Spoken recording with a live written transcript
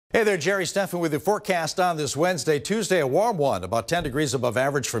Hey there, Jerry Steffen with the forecast on this Wednesday. Tuesday, a warm one, about 10 degrees above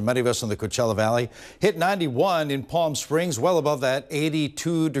average for many of us in the Coachella Valley. Hit 91 in Palm Springs, well above that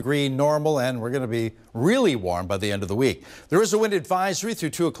 82-degree normal, and we're going to be really warm by the end of the week. There is a wind advisory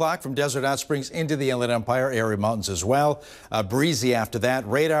through 2 o'clock from Desert Hot Springs into the Inland Empire area mountains as well. Breezy after that.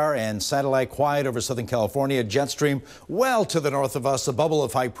 Radar and satellite quiet over Southern California. Jet stream well to the north of us. A bubble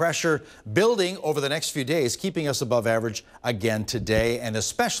of high pressure building over the next few days, keeping us above average again today and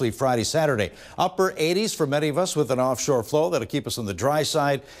especially Friday, Saturday. Upper 80s for many of us with an offshore flow that'll keep us on the dry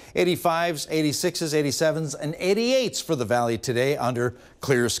side. 85s, 86s, 87s, and 88s for the valley today under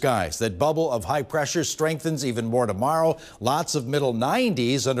clear skies. That bubble of high pressure strengthens even more tomorrow. Lots of middle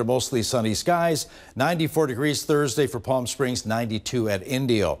 90s under mostly sunny skies. 94 degrees Thursday for Palm Springs, 92 at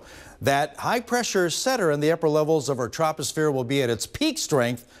Indio. That high pressure center in the upper levels of our troposphere will be at its peak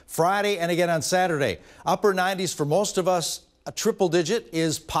strength Friday and again on Saturday. Upper 90s for most of us. A triple digit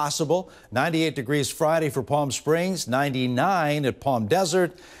is possible. 98 degrees Friday for Palm Springs, 99 at Palm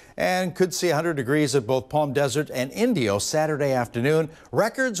Desert, and could see 100 degrees at both Palm Desert and Indio Saturday afternoon.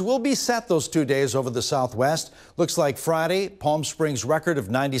 Records will be set those 2 days over the Southwest. Looks like Friday, Palm Springs record of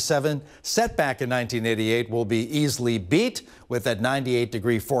 97, set back in 1988, will be easily beat with that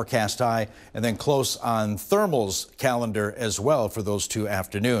 98-degree forecast high, and then close on thermal's calendar as well for those 2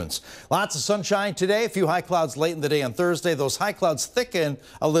 afternoons. Lots of sunshine today, a few high clouds late in the day on Thursday. Those high clouds thicken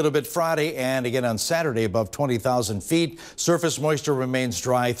a little bit Friday and again on Saturday above 20,000 feet. Surface moisture remains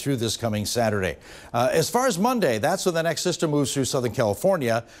dry through this coming Saturday. As far as Monday, that's when the next system moves through Southern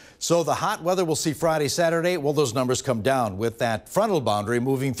California. So the hot weather we'll see Friday, Saturday, well, those numbers come down with that frontal boundary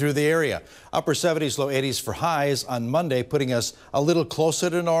moving through the area. Upper 70s, low 80s for highs on Monday, putting us a little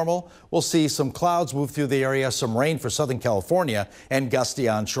closer to normal. We'll see some clouds move through the area, some rain for Southern California, and gusty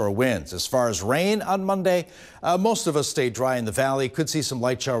onshore winds. As far as rain on Monday, most of us stay dry in the valley. Could see some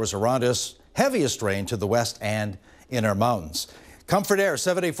light showers around us. Heaviest rain to the west and in our mountains. Comfort Air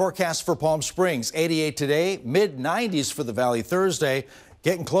 7-day forecast for Palm Springs. 88 today, mid-90s for the valley Thursday.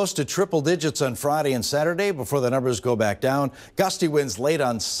 Getting close to triple digits on Friday and Saturday before the numbers go back down. Gusty winds late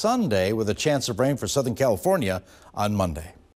on Sunday with a chance of rain for Southern California on Monday.